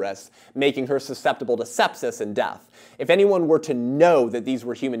mother's uterus, making her susceptible to sepsis and death. If anyone were to know that these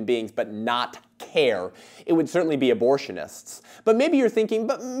were human beings but not care, it would certainly be abortionists. But maybe you're thinking,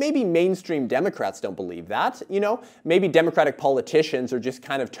 but maybe mainstream Democrats don't believe that, you know? Maybe Democratic politicians are just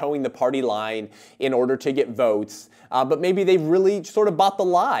kind of towing the party line in order to get votes, but maybe they've really sort of bought the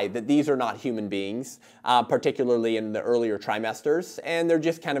lie that these are not human beings, particularly in the earlier trimesters, and they're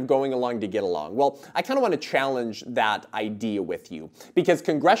just kind of going along to get along. Well, I kind of want to challenge that idea with you, because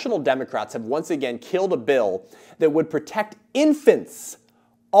congressional Democrats have once again killed a bill that would protect infants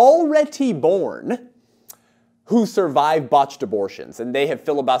already born who survive botched abortions. And they have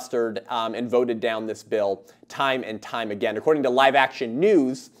filibustered and voted down this bill time and time again. According to Live Action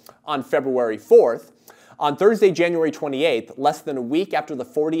News on February 4th, on Thursday, January 28th, less than a week after the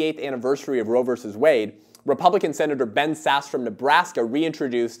 48th anniversary of Roe v. Wade, Republican Senator Ben Sasse from Nebraska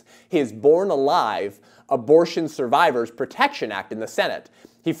reintroduced his Born Alive Abortion Survivors Protection Act in the Senate.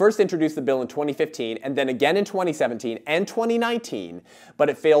 He first introduced the bill in 2015 and then again in 2017 and 2019, but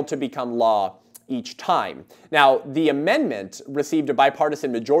it failed to become law each time. Now, the amendment received a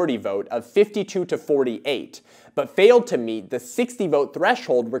bipartisan majority vote of 52 to 48, but failed to meet the 60-vote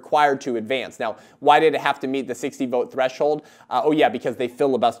threshold required to advance. Now, why did it have to meet the 60-vote threshold? Oh yeah, because they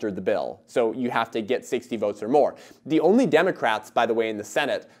filibustered the bill. So you have to get 60 votes or more. The only Democrats, by the way, in the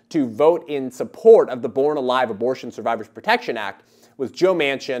Senate to vote in support of the Born Alive Abortion Survivors Protection Act was Joe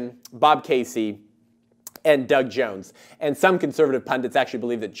Manchin, Bob Casey, and Doug Jones. And some conservative pundits actually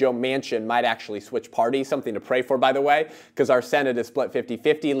believe that Joe Manchin might actually switch parties, something to pray for, by the way, because our Senate is split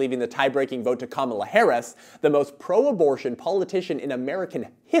 50-50, leaving the tie-breaking vote to Kamala Harris, the most pro-abortion politician in American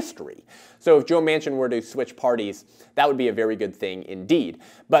history. So if Joe Manchin were to switch parties, that would be a very good thing indeed.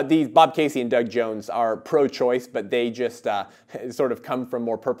 But these Bob Casey and Doug Jones are pro-choice, but they just sort of come from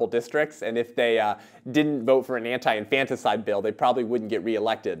more purple districts. And if they didn't vote for an anti-infanticide bill, they probably wouldn't get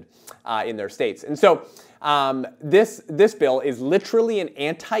reelected in their states. And so this bill is literally an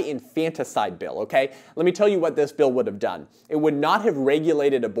anti-infanticide bill, okay? Let me tell you what this bill would have done. It would not have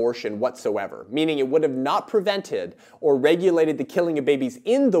regulated abortion whatsoever, meaning it would have not prevented or regulated the killing of babies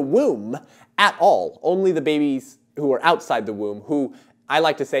in the womb at all. Only the babies who are outside the womb, who I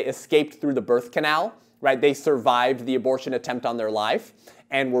like to say escaped through the birth canal, right? They survived the abortion attempt on their life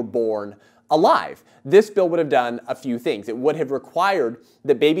and were born alive. This bill would have done a few things. It would have required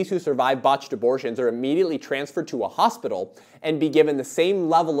that babies who survive botched abortions are immediately transferred to a hospital and be given the same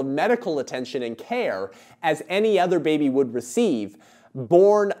level of medical attention and care as any other baby would receive,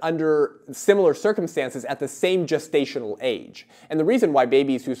 born under similar circumstances at the same gestational age. And the reason why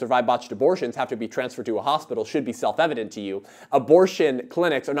babies who survive botched abortions have to be transferred to a hospital should be self-evident to you. Abortion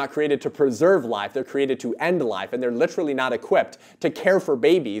clinics are not created to preserve life, they're created to end life, and they're literally not equipped to care for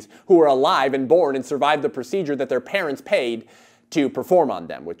babies who are alive and born and survive the procedure that their parents paid to perform on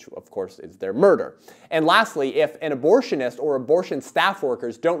them, which of course is their murder. And lastly, if an abortionist or abortion staff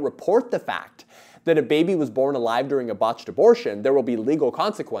workers don't report the fact that a baby was born alive during a botched abortion, there will be legal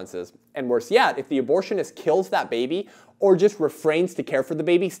consequences. And worse yet, if the abortionist kills that baby or just refrains to care for the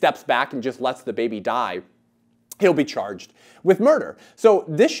baby, steps back and just lets the baby die, he'll be charged with murder. So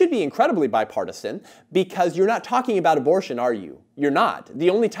this should be incredibly bipartisan because you're not talking about abortion, are you? You're not.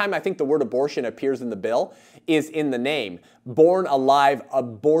 The only time I think the word abortion appears in the bill is in the name. Born alive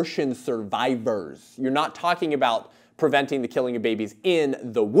abortion survivors. You're not talking about preventing the killing of babies in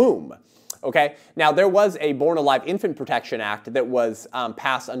the womb. Okay? Now, there was a Born Alive Infant Protection Act that was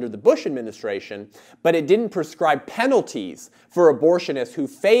passed under the Bush administration, but it didn't prescribe penalties for abortionists who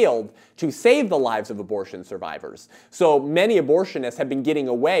failed to save the lives of abortion survivors. So many abortionists have been getting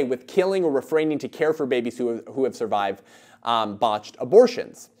away with killing or refraining to care for babies who have survived botched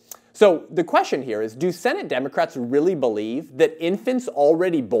abortions. So the question here is, do Senate Democrats really believe that infants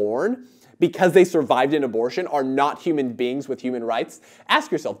already born because they survived an abortion are not human beings with human rights?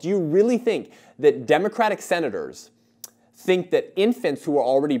 Ask yourself, do you really think that Democratic senators think that infants who are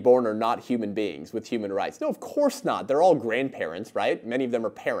already born are not human beings with human rights? No, of course not. They're all grandparents, right? Many of them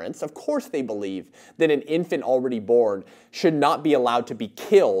are parents. Of course they believe that an infant already born should not be allowed to be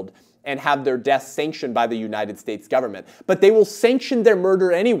killed and have their death sanctioned by the United States government. But they will sanction their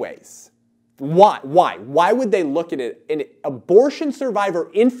murder anyways. Why? Why would they look at an abortion survivor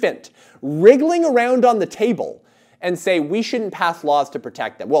infant wriggling around on the table and say we shouldn't pass laws to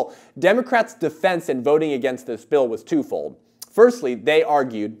protect them? Well, Democrats' defense in voting against this bill was twofold. Firstly, they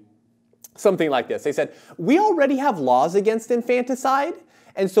argued something like this. They said, we already have laws against infanticide,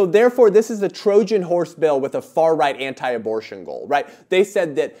 and so therefore this is a Trojan horse bill with a far-right anti-abortion goal, right? They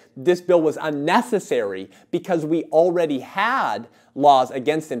said that this bill was unnecessary because we already had laws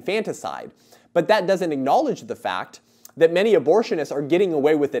against infanticide. But that doesn't acknowledge the fact that many abortionists are getting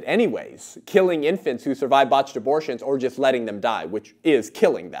away with it anyways, killing infants who survive botched abortions or just letting them die, which is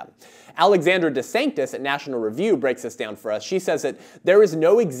killing them. Alexandra DeSanctis at National Review breaks this down for us. She says that there is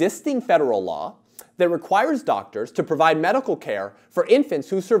no existing federal law that requires doctors to provide medical care for infants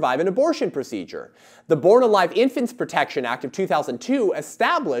who survive an abortion procedure. The Born Alive Infants Protection Act of 2002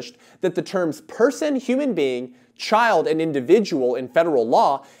 established that the terms person, human being, child, and individual in federal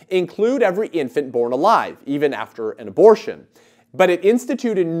law include every infant born alive, even after an abortion. But it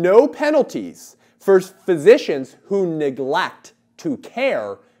instituted no penalties for physicians who neglect to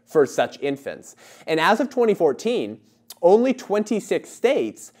care for such infants. And as of 2014, only 26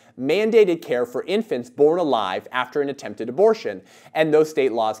 states mandated care for infants born alive after an attempted abortion. And those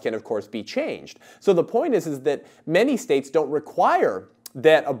state laws can, of course, be changed. So the point is that many states don't require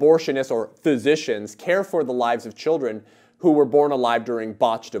that abortionists or physicians care for the lives of children who were born alive during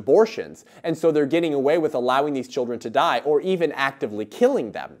botched abortions. And so they're getting away with allowing these children to die or even actively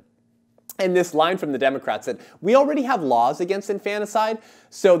killing them. And this line from the Democrats said, we already have laws against infanticide,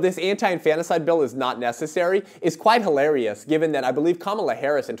 so this anti-infanticide bill is not necessary, is quite hilarious, given that I believe Kamala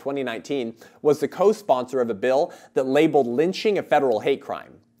Harris in 2019 was the co-sponsor of a bill that labeled lynching a federal hate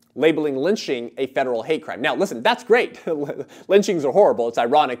crime. Labeling lynching a federal hate crime. Now, listen, that's great. Lynchings are horrible. It's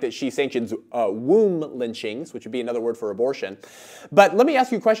ironic that she sanctions womb lynchings, which would be another word for abortion. But let me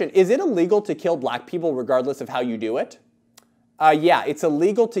ask you a question. Is it illegal to kill black people regardless of how you do it? Yeah, it's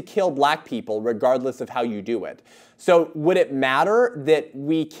illegal to kill black people regardless of how you do it. So would it matter that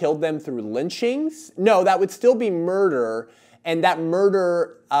we killed them through lynchings? No, that would still be murder, and that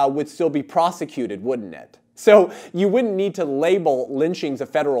murder would still be prosecuted, wouldn't it? So you wouldn't need to label lynchings a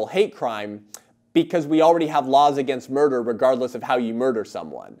federal hate crime because we already have laws against murder regardless of how you murder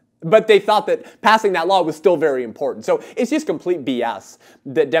someone. But they thought that passing that law was still very important. So it's just complete BS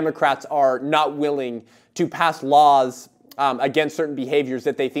that Democrats are not willing to pass laws against certain behaviors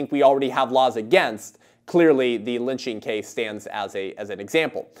that they think we already have laws against. Clearly, the lynching case stands as an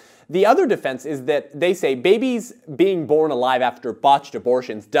example. The other defense is that they say babies being born alive after botched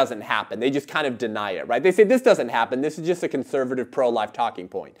abortions doesn't happen. They just kind of deny it, right? They say this doesn't happen. This is just a conservative pro-life talking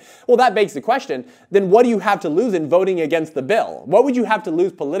point. Well, that begs the question, then what do you have to lose in voting against the bill? What would you have to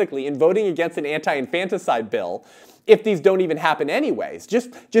lose politically in voting against an anti-infanticide bill if these don't even happen anyways?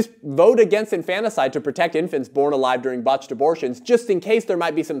 Just vote against infanticide to protect infants born alive during botched abortions, just in case there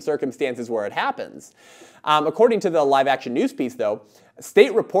might be some circumstances where it happens. According to the Live Action News piece, though,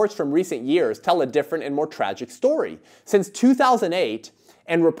 state reports from recent years tell a different and more tragic story. Since 2008,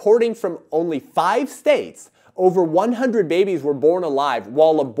 and reporting from only 5 states, over 100 babies were born alive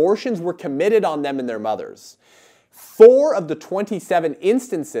while abortions were committed on them and their mothers. 4 of the 27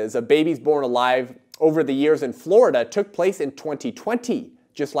 instances of babies born alive over the years in Florida took place in 2020,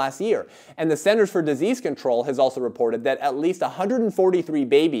 just last year. And the Centers for Disease Control has also reported that at least 143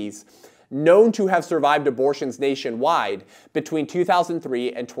 babies known to have survived abortions nationwide between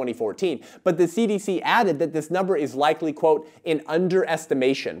 2003 and 2014. But the CDC added that this number is likely, quote, an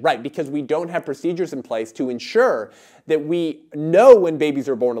underestimation, right? Because we don't have procedures in place to ensure that we know when babies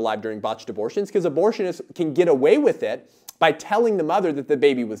are born alive during botched abortions, because abortionists can get away with it by telling the mother that the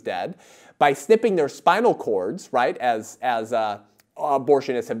baby was dead, by snipping their spinal cords, right, as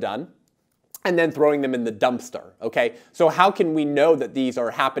abortionists have done, and then throwing them in the dumpster, okay? So how can we know that these are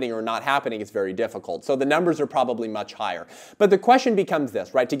happening or not happening? It's very difficult. So the numbers are probably much higher. But the question becomes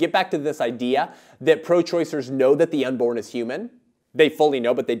this, right? To get back to this idea that pro-choicers know that the unborn is human, they fully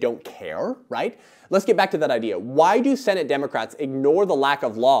know, but they don't care, right? Let's get back to that idea. Why do Senate Democrats ignore the lack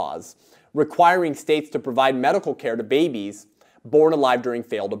of laws requiring states to provide medical care to babies born alive during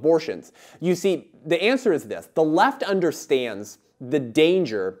failed abortions? You see, the answer is this. The left understands the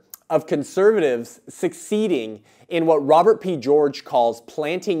danger of conservatives succeeding in what Robert P. George calls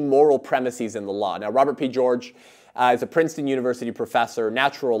planting moral premises in the law. Now, Robert P. George is a Princeton University professor,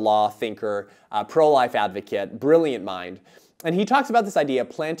 natural law thinker, pro-life advocate, brilliant mind. And he talks about this idea of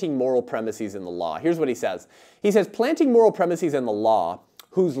planting moral premises in the law. Here's what he says. He says, planting moral premises in the law,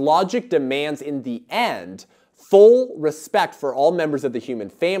 whose logic demands in the end full respect for all members of the human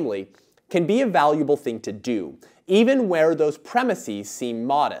family, can be a valuable thing to do, even where those premises seem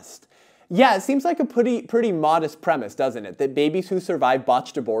modest. Yeah, it seems like a pretty modest premise, doesn't it? That babies who survive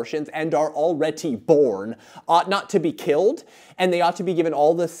botched abortions and are already born ought not to be killed, and they ought to be given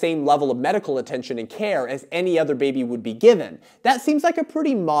all the same level of medical attention and care as any other baby would be given. That seems like a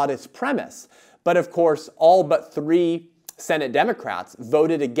pretty modest premise. But of course, all but 3 Senate Democrats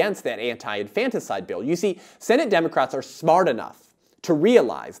voted against that anti-infanticide bill. You see, Senate Democrats are smart enough to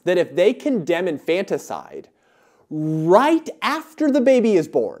realize that if they condemn infanticide right after the baby is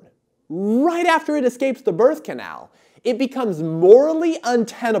born, right after it escapes the birth canal, it becomes morally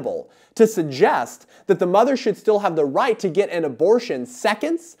untenable to suggest that the mother should still have the right to get an abortion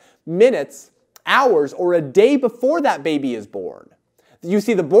seconds, minutes, hours, or a day before that baby is born. You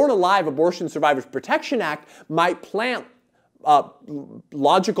see, the Born Alive Abortion Survivors Protection Act might plant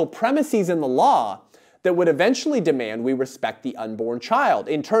logical premises in the law that would eventually demand we respect the unborn child.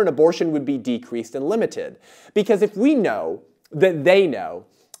 In turn, abortion would be decreased and limited. Because if we know that they know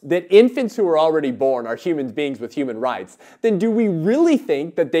that infants who are already born are human beings with human rights, then do we really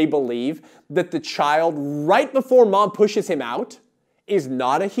think that they believe that the child right before mom pushes him out is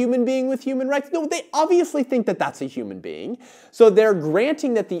not a human being with human rights? No, they obviously think that that's a human being. So they're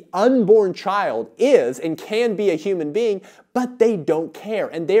granting that the unborn child is and can be a human being, but they don't care.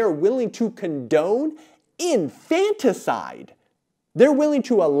 And they are willing to condone infanticide. They're willing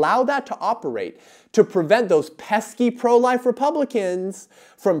to allow that to operate to prevent those pesky pro-life Republicans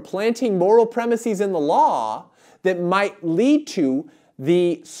from planting moral premises in the law that might lead to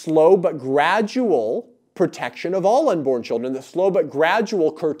the slow but gradual protection of all unborn children, the slow but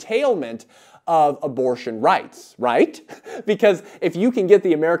gradual curtailment of abortion rights, right? Because if you can get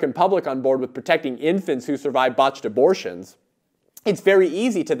the American public on board with protecting infants who survive botched abortions, it's very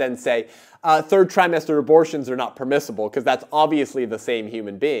easy to then say third trimester abortions are not permissible because that's obviously the same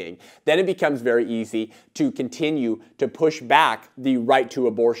human being. Then it becomes very easy to continue to push back the right to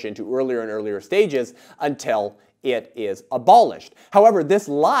abortion to earlier and earlier stages until it is abolished. However, this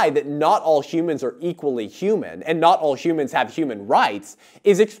lie that not all humans are equally human and not all humans have human rights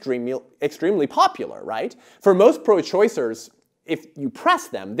is extremely popular, right? For most pro-choicers, if you press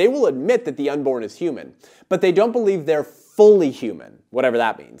them, they will admit that the unborn is human, but they don't believe they're fully human, whatever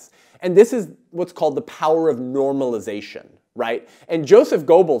that means. And this is what's called the power of normalization, right? And Joseph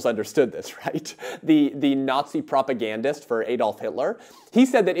Goebbels understood this, right? The Nazi propagandist for Adolf Hitler. He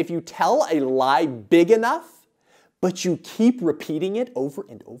said that if you tell a lie big enough, but you keep repeating it over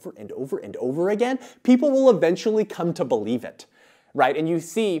and over and over and over again, people will eventually come to believe it, right? And you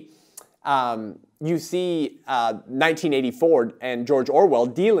see 1984 and George Orwell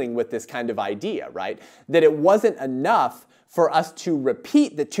dealing with this kind of idea, right? That it wasn't enough for us to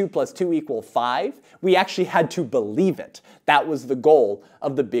repeat that 2 + 2 = 5, we actually had to believe it. That was the goal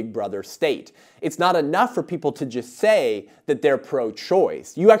of the Big Brother state. It's not enough for people to just say that they're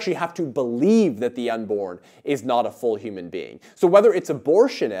pro-choice. You actually have to believe that the unborn is not a full human being. So whether it's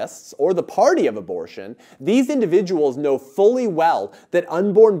abortionists or the party of abortion, these individuals know fully well that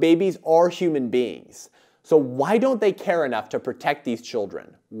unborn babies are human beings. So why don't they care enough to protect these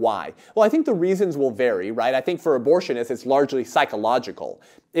children? Why? Well, I think the reasons will vary, right? I think for abortionists, it's largely psychological.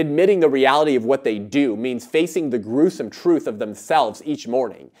 Admitting the reality of what they do means facing the gruesome truth of themselves each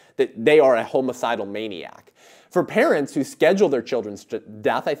morning, that they are a homicidal maniac. For parents who schedule their children's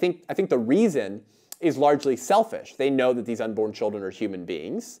death, I think the reason is largely selfish. They know that these unborn children are human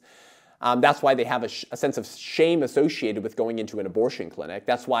beings. That's why they have a sense of shame associated with going into an abortion clinic.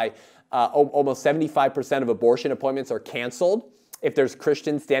 That's why almost 75% of abortion appointments are canceled if there's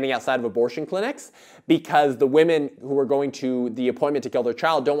Christians standing outside of abortion clinics, because the women who are going to the appointment to kill their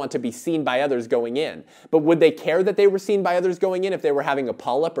child don't want to be seen by others going in. But would they care that they were seen by others going in if they were having a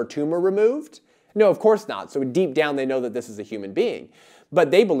polyp or tumor removed? No, of course not. So deep down they know that this is a human being. But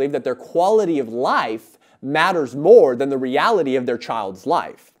they believe that their quality of life matters more than the reality of their child's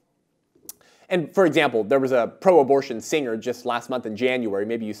life. And for example, there was a pro-abortion singer just last month in January.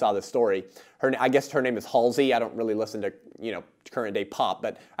 Maybe you saw this story. I guess her name is Halsey. I don't really listen to current day pop,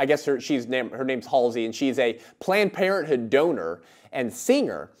 but I guess her name's Halsey, and she's a Planned Parenthood donor and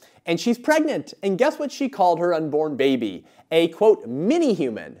singer. And she's pregnant. And guess what she called her unborn baby? A, quote,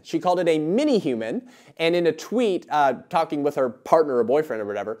 mini-human. She called it a mini-human. And in a tweet, talking with her partner or boyfriend or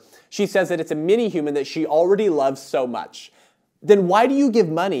whatever, she says that it's a mini-human that she already loves so much. Then why do you give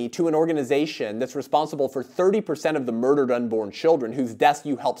money to an organization that's responsible for 30% of the murdered unborn children whose deaths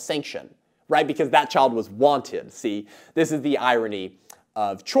you help sanction, right? Because that child was wanted. See, this is the irony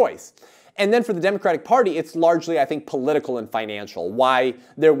of choice. And then for the Democratic Party, it's largely, I think, political and financial. Why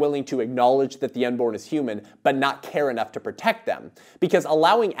they're willing to acknowledge that the unborn is human, but not care enough to protect them. Because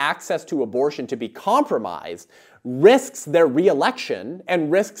allowing access to abortion to be compromised risks their re-election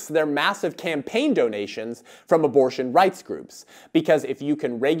and risks their massive campaign donations from abortion rights groups. Because if you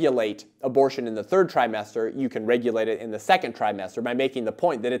can regulate abortion in the 3rd trimester, you can regulate it in the 2nd trimester by making the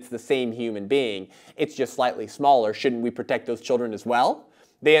point that it's the same human being. It's just slightly smaller. Shouldn't we protect those children as well?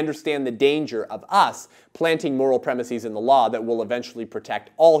 They understand the danger of us planting moral premises in the law that will eventually protect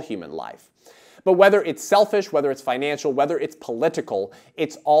all human life. But whether it's selfish, whether it's financial, whether it's political,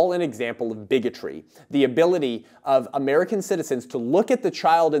 it's all an example of bigotry. The ability of American citizens to look at the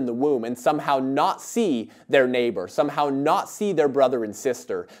child in the womb and somehow not see their neighbor, somehow not see their brother and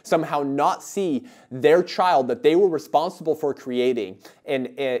sister, somehow not see their child that they were responsible for creating, and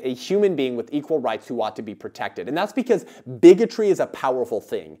a human being with equal rights who ought to be protected. And that's because bigotry is a powerful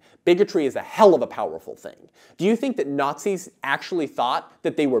thing. Bigotry is a hell of a powerful thing. Do you think that Nazis actually thought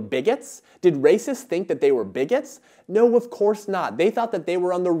that they were bigots? Did racists think that they were bigots? No, of course not. They thought that they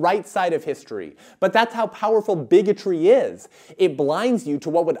were on the right side of history. But that's how powerful bigotry is. It blinds you to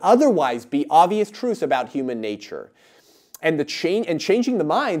what would otherwise be obvious truths about human nature. And changing the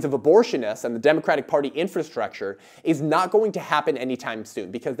minds of abortionists and the Democratic Party infrastructure is not going to happen anytime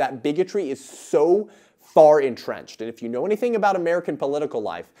soon, because that bigotry is so far entrenched. And if you know anything about American political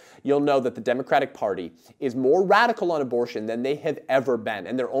life, you'll know that the Democratic Party is more radical on abortion than they have ever been,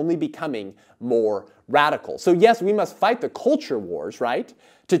 and they're only becoming more radical. So yes, we must fight the culture wars, right,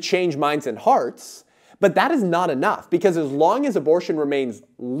 to change minds and hearts, but that is not enough, because as long as abortion remains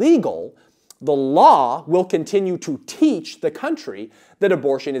legal, the law will continue to teach the country that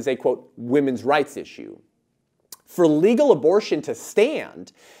abortion is a, quote, women's rights issue. For legal abortion to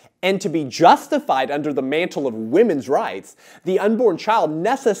stand and to be justified under the mantle of women's rights, the unborn child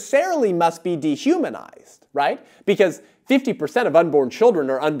necessarily must be dehumanized, right? Because 50% of unborn children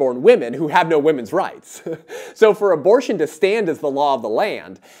are unborn women who have no women's rights. So for abortion to stand as the law of the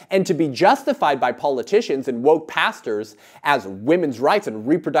land and to be justified by politicians and woke pastors as women's rights and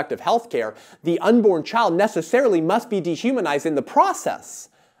reproductive health care, the unborn child necessarily must be dehumanized in the process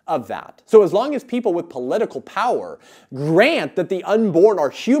of that. So as long as people with political power grant that the unborn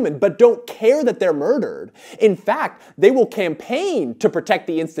are human but don't care that they're murdered, in fact, they will campaign to protect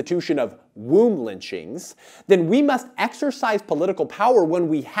the institution of womb lynchings, then we must exercise political power when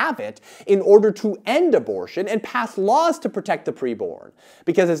we have it in order to end abortion and pass laws to protect the preborn.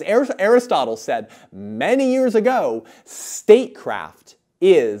 Because as Aristotle said many years ago, statecraft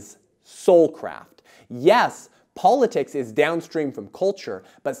is soulcraft. Yes, politics is downstream from culture,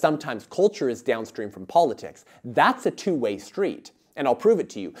 but sometimes culture is downstream from politics. That's a two-way street. And I'll prove it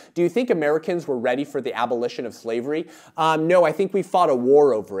to you. Do you think Americans were ready for the abolition of slavery? No, I think we fought a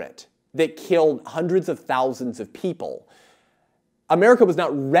war over it that killed hundreds of thousands of people. America was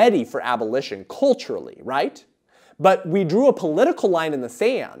not ready for abolition culturally, right? But we drew a political line in the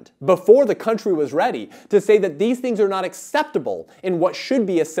sand before the country was ready to say that these things are not acceptable in what should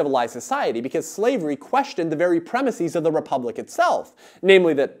be a civilized society, because slavery questioned the very premises of the republic itself,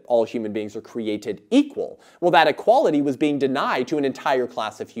 namely that all human beings are created equal. Well, that equality was being denied to an entire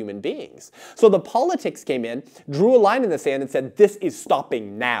class of human beings. So the politics came in, drew a line in the sand and said, this is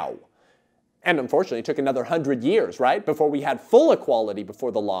stopping now. And unfortunately, it took another 100 years, right, before we had full equality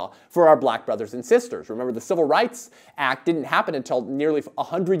before the law for our black brothers and sisters. Remember, the Civil Rights Act didn't happen until nearly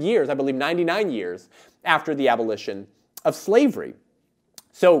 100 years, I believe 99 years, after the abolition of slavery.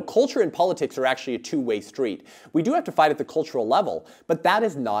 So culture and politics are actually a two-way street. We do have to fight at the cultural level, but that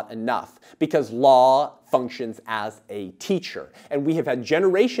is not enough because law functions as a teacher. And we have had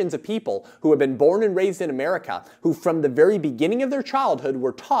generations of people who have been born and raised in America who from the very beginning of their childhood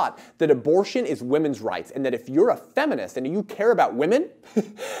were taught that abortion is women's rights and that if you're a feminist and you care about women,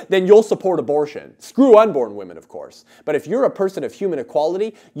 then you'll support abortion. Screw unborn women, of course. But if you're a person of human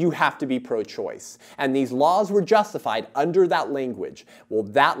equality, you have to be pro-choice. And these laws were justified under that language. Well,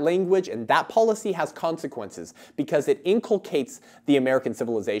 that language and that policy has consequences because it inculcates the American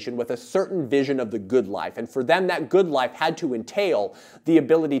civilization with a certain vision of the good life. And for them, that good life had to entail the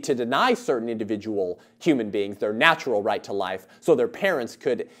ability to deny certain individual human beings their natural right to life so their parents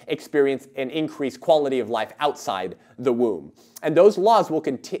could experience an increased quality of life outside the womb. And those laws will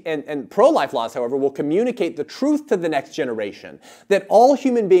and pro-life laws, however, will communicate the truth to the next generation, that all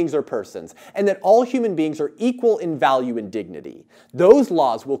human beings are persons, and that all human beings are equal in value and dignity. Those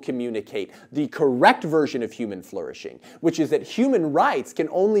laws will communicate the correct version of human flourishing, which is that human rights can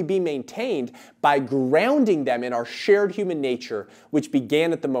only be maintained by grounding them in our shared human nature, which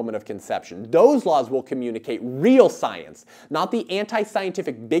began at the moment of conception. Those laws will communicate real science, not the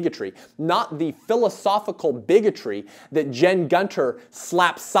anti-scientific bigotry, not the philosophical bigotry that Jen Gunter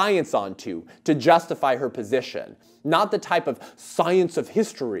slaps science onto to justify her position. Not the type of science of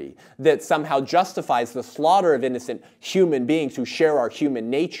history that somehow justifies the slaughter of innocent human beings who share our human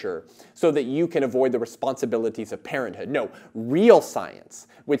nature so that you can avoid the responsibilities of parenthood. No, real science,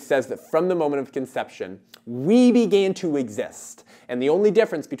 which says that from the moment of conception, we began to exist. And the only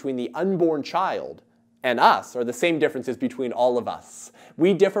difference between the unborn child and us are the same differences between all of us.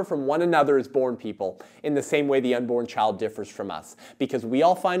 We differ from one another as born people in the same way the unborn child differs from us, because we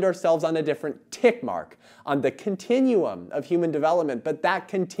all find ourselves on a different tick mark on the continuum of human development, but that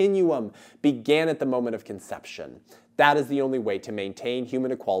continuum began at the moment of conception. That is the only way to maintain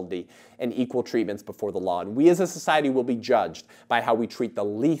human equality and equal treatments before the law. And we as a society will be judged by how we treat the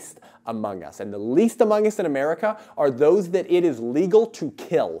least among us. And the least among us in America are those that it is legal to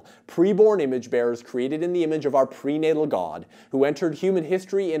kill. Preborn image bearers created in the image of our prenatal God, who entered human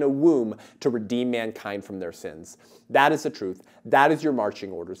history in a womb to redeem mankind from their sins. That is the truth. That is your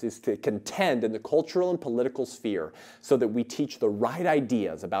marching orders, is to contend in the cultural and political sphere so that we teach the right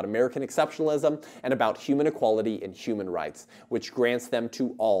ideas about American exceptionalism and about human equality and human rights, which grants them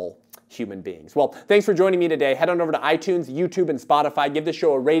to all human beings. Well, thanks for joining me today. Head on over to iTunes, YouTube, and Spotify. Give the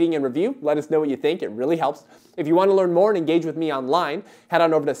show a rating and review. Let us know what you think. It really helps. If you want to learn more and engage with me online, head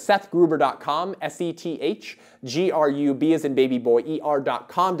on over to SethGruber.com, SethGrub as in baby boy,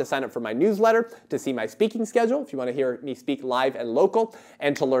 ER.com to sign up for my newsletter, to see my speaking schedule, if you want to hear me speak live and local,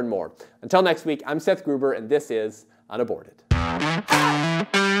 and to learn more. Until next week, I'm Seth Gruber, and this is Unaborted.